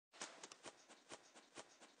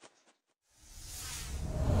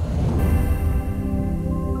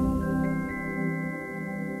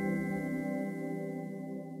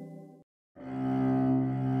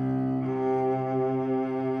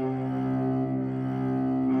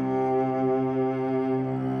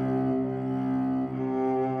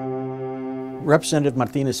Representative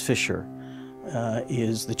Martinez Fischer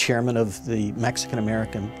is the chairman of the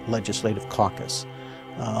Mexican-American Legislative Caucus.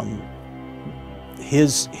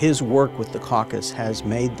 His work with the caucus has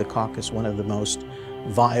made the caucus one of the most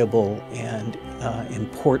viable and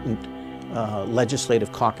important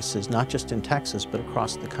legislative caucuses, not just in Texas, but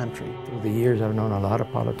across the country. Through the years, I've known a lot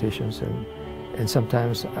of politicians, and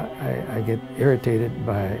sometimes I get irritated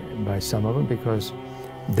by some of them because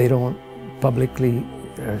they don't publicly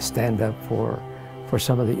stand up for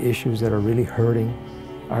some of the issues that are really hurting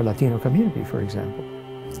our Latino community, for example.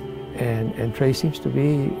 And Trey seems to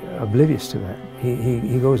be oblivious to that.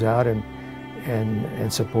 He goes out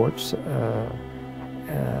and supports,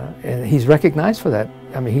 and he's recognized for that.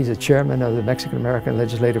 I mean, he's a chairman of the Mexican-American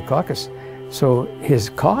Legislative Caucus, so his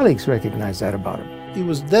colleagues recognize that about him. He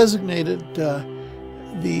was designated the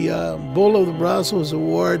Bull of the Brazos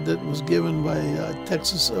Award that was given by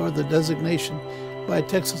Texas, or the designation by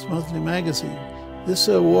Texas Monthly Magazine. This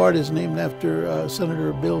award is named after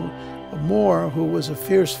Senator Bill Moore, who was a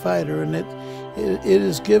fierce fighter, and it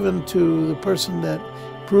is given to the person that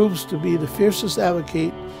proves to be the fiercest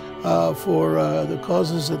advocate for the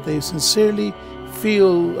causes that they sincerely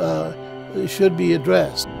feel should be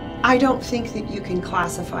addressed. I don't think that you can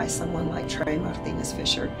classify someone like Trey Martinez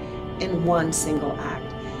Fischer in one single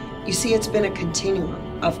act. You see, it's been a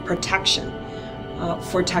continuum of protection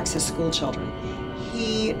for Texas school children.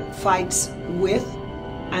 He fights with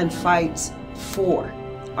and fights for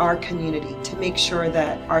our community to make sure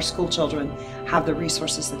that our school children have the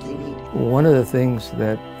resources that they need. One of the things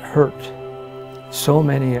that hurt so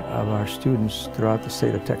many of our students throughout the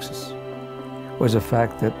state of Texas was the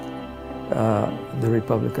fact that the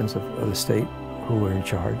Republicans of the state, who were in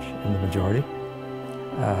charge in the majority,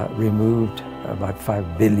 removed about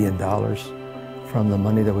 $5 billion from the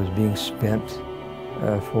money that was being spent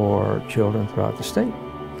for children throughout the state.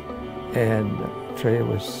 And Trey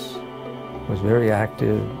was very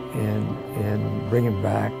active in bringing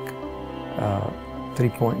back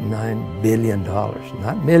 $3.9 billion,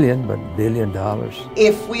 not million, but $1 billion.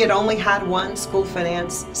 If we had only had one school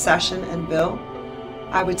finance session and bill,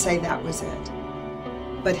 I would say that was it.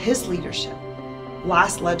 But his leadership,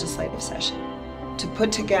 last legislative session, to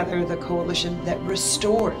put together the coalition that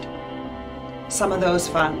restored some of those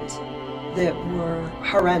funds that were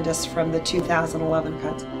horrendous from the 2011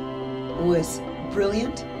 cuts, was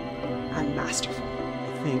brilliant and masterful.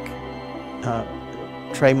 I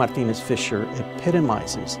think Trey Martinez Fischer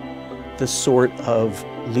epitomizes the sort of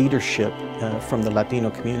leadership from the Latino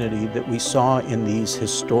community that we saw in these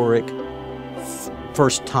historic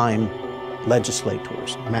first-time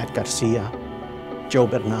legislators: Matt Garcia, Joe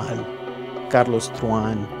Bernal, Carlos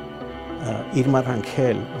Truan, Irma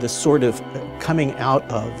Rangel, the sort of coming out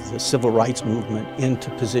of the civil rights movement into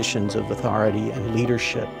positions of authority and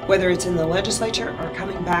leadership. Whether it's in the legislature or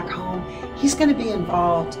coming back home, he's going to be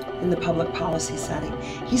involved in the public policy setting.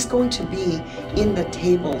 He's going to be in the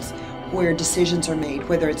tables where decisions are made,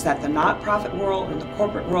 whether it's at the not-profit world, in the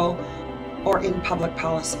corporate world, or in public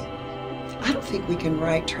policy. I don't think we can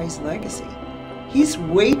write Trey's legacy. He's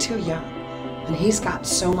way too young, and he's got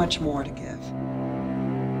so much more to give.